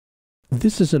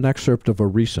This is an excerpt of a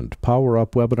recent Power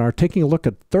Up webinar taking a look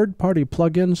at third-party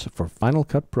plugins for Final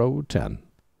Cut Pro 10.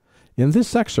 In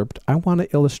this excerpt, I want to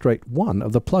illustrate one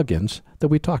of the plugins that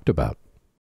we talked about.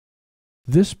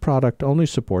 This product only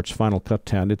supports Final Cut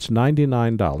 10. It's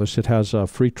 $99. It has a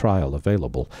free trial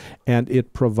available, and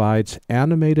it provides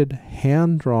animated,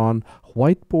 hand-drawn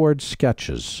whiteboard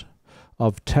sketches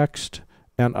of text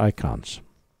and icons.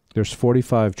 There's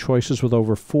 45 choices with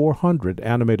over 400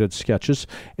 animated sketches,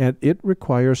 and it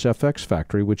requires FX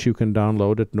Factory, which you can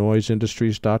download at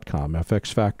noiseindustries.com.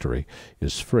 FX Factory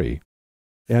is free,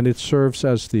 and it serves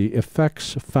as the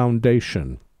effects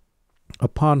foundation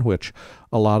upon which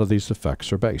a lot of these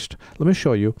effects are based. Let me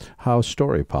show you how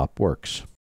StoryPop works.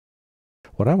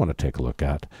 What I want to take a look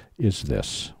at is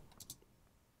this.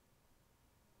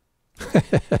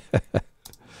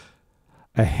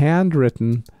 A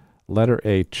handwritten letter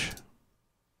H.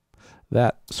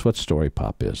 That's what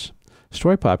StoryPop is.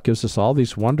 StoryPop gives us all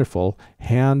these wonderful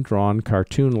hand-drawn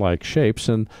cartoon-like shapes,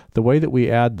 and the way that we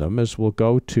add them is we'll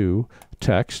go to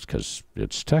text, because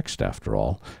it's text after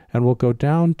all, and we'll go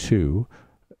down to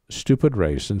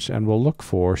StupidRaisins and we'll look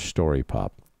for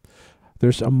StoryPop.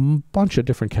 There's a bunch of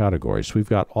different categories. We've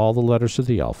got all the letters of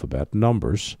the alphabet,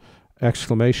 numbers,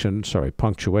 punctuation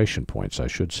points, I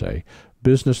should say,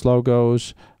 business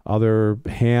logos, other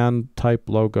hand-type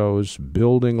logos,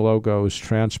 building logos,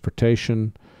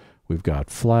 transportation. We've got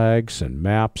flags and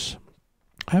maps.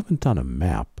 I haven't done a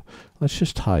map. Let's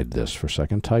just hide this for a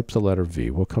second. Type the letter V.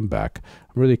 We'll come back.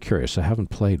 I'm really curious. I haven't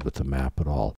played with the map at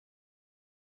all.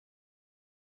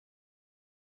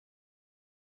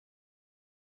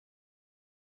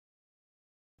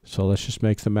 So let's just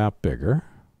make the map bigger.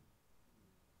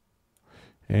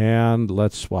 And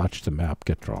let's watch the map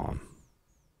get drawn.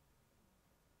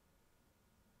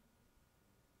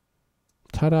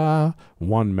 Ta-da!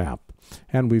 One map.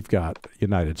 And we've got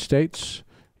United States,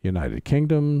 United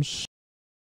Kingdoms,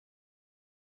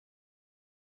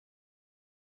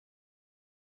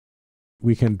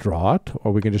 we can draw it,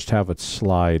 or we can just have it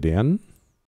slide in.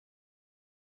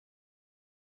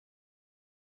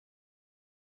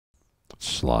 It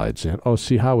slides in. Oh,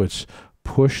 see how it's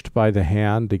pushed by the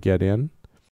hand to get in?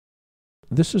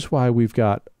 This is why we've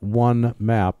got one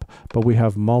map, but we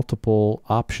have multiple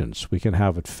options. We can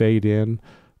have it fade in,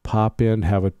 pop in,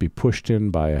 have it be pushed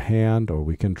in by a hand, or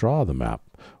we can draw the map.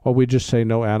 Or we just say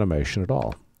no animation at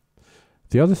all.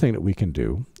 The other thing that we can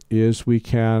do is we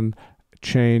can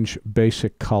change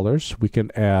basic colors. We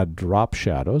can add drop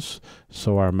shadows,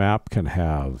 so our map can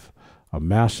have a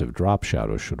massive drop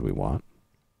shadow should we want.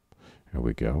 Here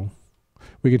we go.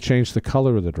 We can change the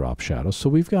color of the drop shadow. So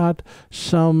we've got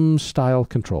some style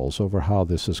controls over how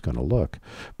this is going to look.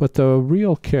 But the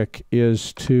real kick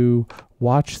is to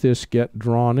watch this get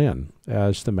drawn in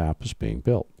as the map is being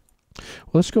built.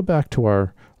 Well, let's go back to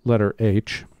our letter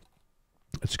H.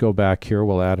 Let's go back here.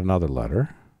 We'll add another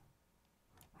letter.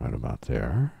 Right about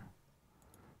there.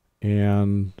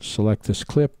 And select this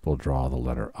clip. We'll draw the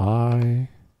letter I.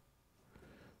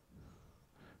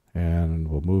 And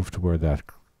we'll move to where that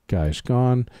guy's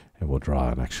gone, and we'll draw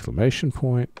an exclamation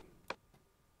point.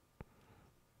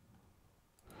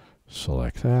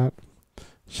 Select that.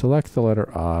 Select the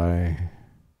letter I.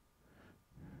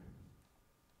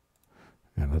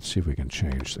 And let's see if we can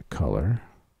change the color.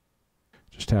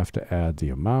 Just have to add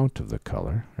the amount of the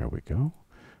color. There we go.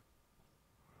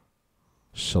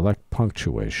 Select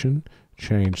punctuation.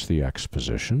 Change the X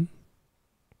position.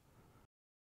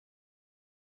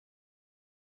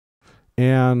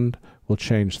 And we'll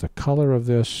change the color of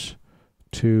this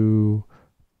to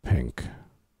pink.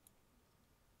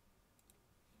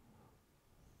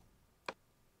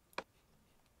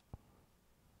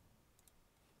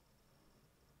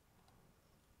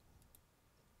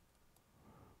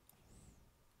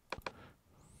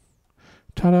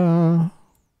 Ta-da!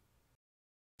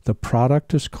 The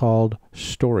product is called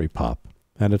StoryPop,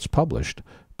 and it's published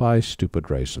by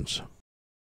StupidRaisins.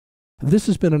 This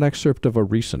has been an excerpt of a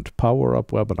recent Power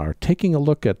Up webinar taking a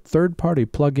look at third-party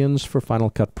plugins for Final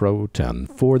Cut Pro 10.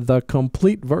 For the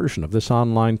complete version of this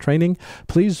online training,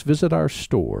 please visit our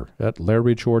store at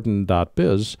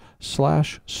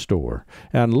larryjordan.biz/store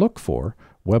and look for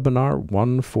Webinar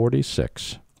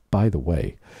 146. By the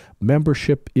way,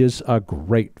 membership is a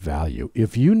great value.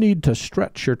 If you need to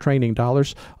stretch your training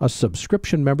dollars, a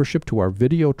subscription membership to our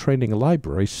video training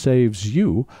library saves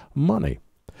you money.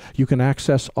 You can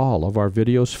access all of our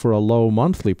videos for a low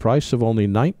monthly price of only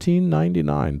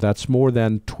 $19.99. That's more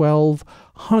than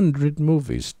 1,200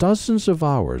 movies, dozens of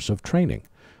hours of training,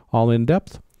 all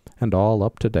in-depth and all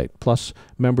up-to-date. Plus,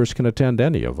 members can attend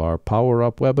any of our Power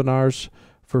Up webinars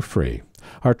for free.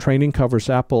 Our training covers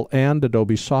Apple and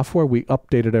Adobe software. We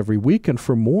update it every week, and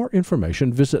for more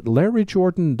information, visit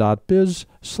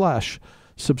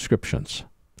larryjordan.biz/subscriptions.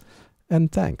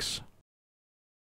 And thanks.